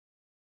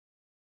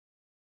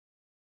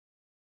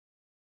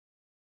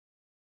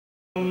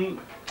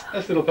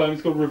This little poem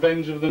is called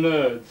Revenge of the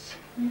Nerds.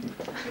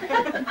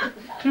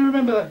 Do you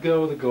remember that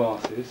girl with the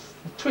glasses?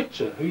 The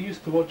twitcher who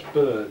used to watch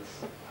birds.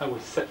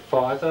 Always set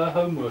fire to her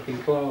homework in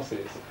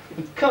classes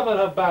and covered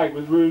her bag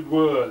with rude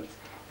words.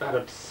 That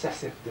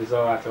obsessive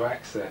desire to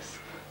access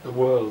the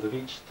world of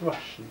each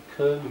thrush and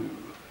curlew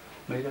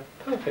made a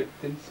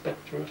perfect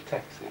inspector of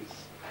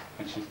taxes,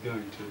 and she's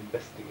going to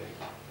investigate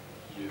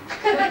you.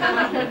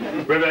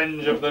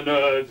 Revenge of the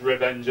nerds,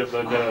 revenge of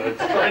the nerds.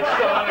 It's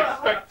so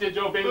unexpected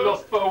you'll be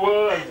lost for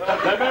words.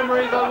 Their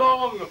memories are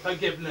long,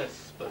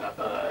 forgiveness for the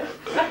birds.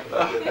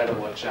 You better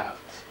watch out.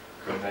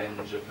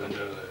 Revenge of the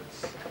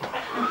nerds.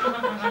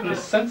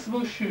 His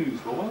sensible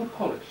shoes were well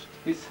polished,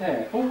 his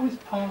hair always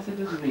parted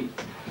as neat.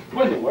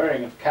 When the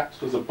wearing of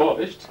caps was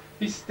abolished,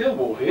 he still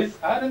wore his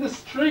out in the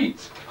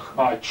street.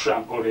 I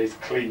trampled his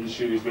clean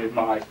shoes with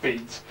my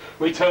feet.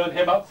 We turned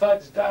him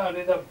upside down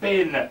in a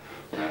bin.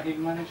 Now he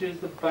manages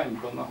the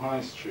bank on the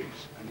high street,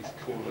 and he's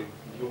calling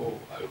your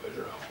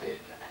overdraft in.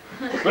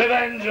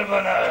 Revenge of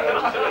the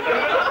nerds!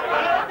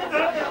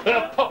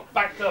 They'll pop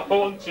back to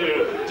haunt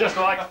you, just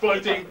like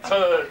floating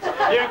turds. You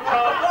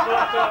can't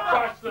slap or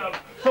crush them,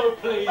 so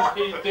please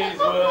heed these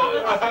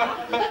words.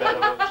 You better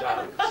watch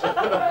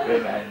out.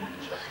 Revenge.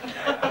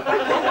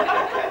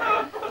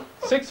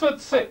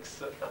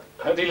 6'6"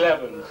 at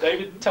 11,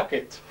 David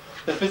Tuckett,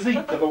 the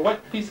physique of a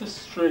wet piece of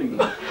string.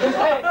 His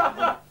head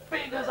was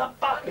big as a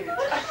bucket,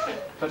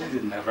 but he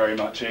didn't have very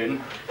much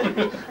in.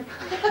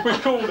 We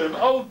called him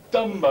Old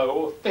Dumbo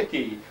or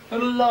Thicky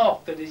and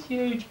laughed at his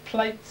huge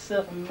plates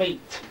of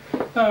meat.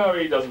 Oh,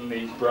 he doesn't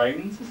need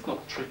brains, it's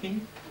not tricky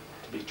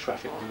to be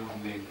traffic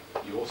ruling in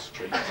your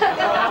street.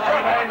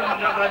 Revenge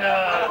of the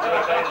nerds,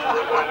 revenge of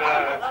the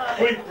nerds.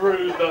 We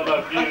bruised them,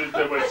 abused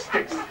them with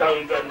sticks,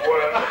 stones and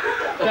words.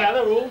 Now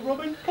they're all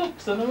Robin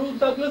Cooks and they're all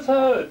Douglas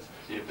Hurds.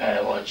 You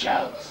better watch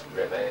out,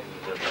 revenge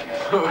of the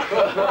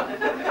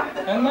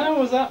nerds. And there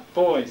was that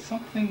boy,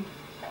 something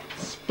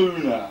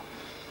Spooner,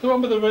 the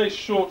one with the very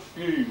short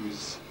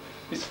fuse.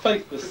 His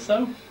face was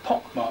so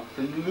pockmarked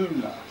and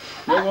lunar,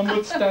 no one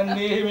would stand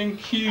near him in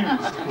queues.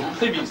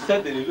 If you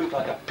said that he looked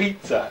like a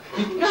pizza,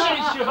 he'd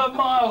chase you for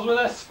miles with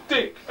a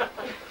stick.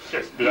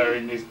 Just blow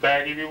in this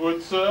bag if you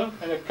would, sir,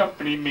 and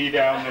accompany me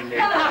down the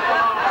nick.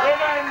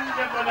 Revenge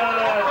of the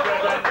nerds,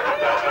 revenge of the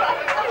nerds.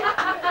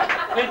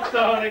 It's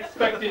so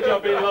unexpected you'll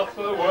be lost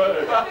for the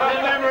words.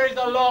 Their memories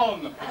are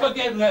long,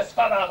 forgiveness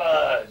for the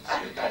birds.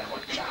 You better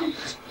watch out,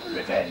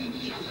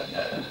 revenge of the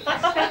nerds.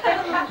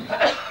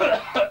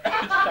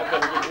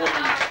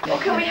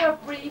 Can we have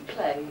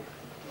replay?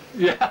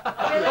 Yeah.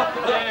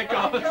 Yeah,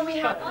 God. Can we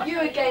have you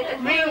again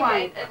and you again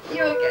and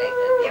you again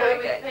and you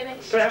again?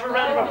 Do we have a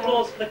round of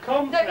applause for the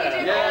comp? No, you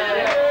do.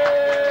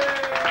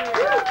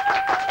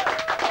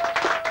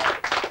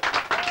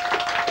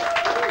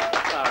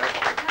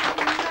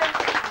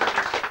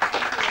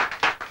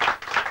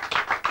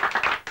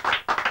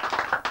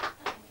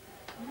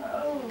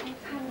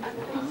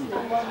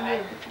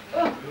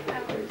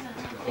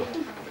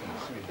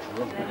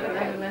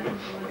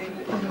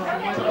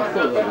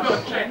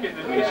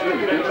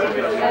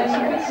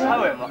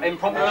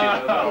 Impromptu.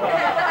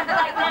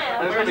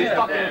 It's really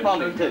fucking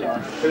funny too. A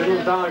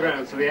little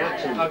diagram for the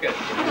action. Okay.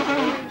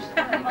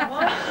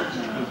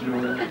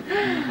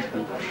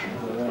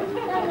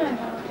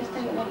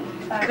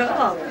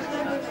 God.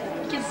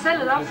 You can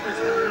sell it afterwards.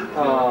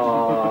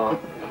 Aww.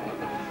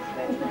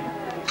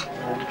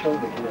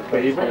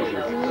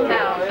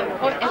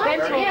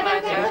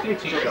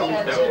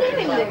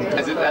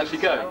 Does it actually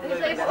go?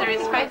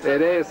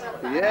 It is.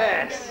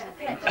 Yes.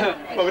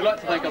 Well, we'd like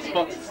to thank our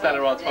sponsor,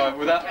 Stella Arts 5.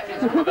 Without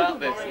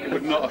this, it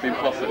would not have been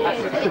possible.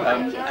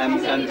 And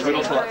we'd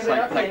also like to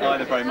thank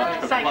Aylla very much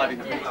for providing.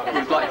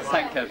 We'd like to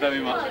thank her very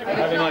much for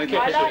providing the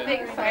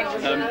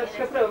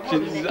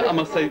kitchen. I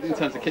must say, in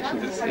terms of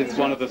kitchens, it's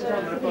one of the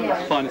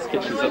finest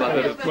kitchens that I've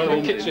ever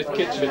performed in.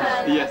 Kitchen.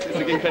 Yes, it's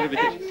incredibly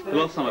kitchen. The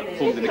last time I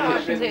performed in a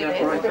kitchen. It's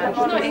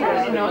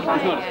not.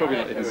 It's probably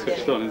not even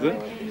switched on, is it?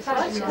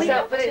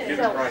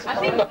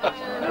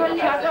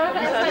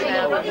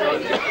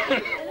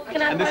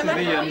 And this is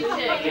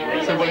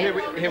the, so well,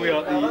 here we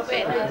are at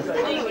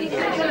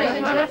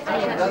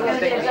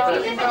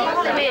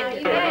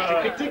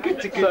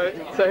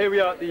so here we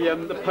are at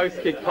the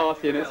post-gig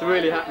party, and it's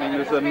really happening.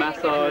 There's a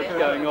massage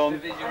going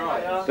on,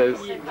 there's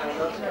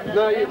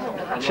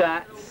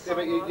chats. Yeah,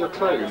 but you're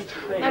closed.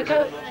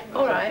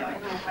 Alright.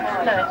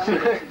 No.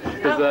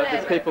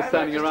 There's people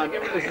standing around.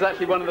 This is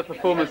actually one of the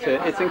performers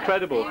here. It's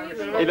incredible.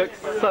 He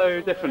looks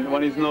so different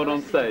when he's not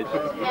on stage.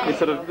 He's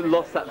sort of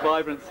lost that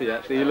vibrancy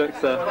actually. He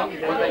looks, well,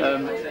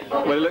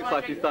 it looks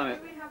like he's done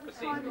it.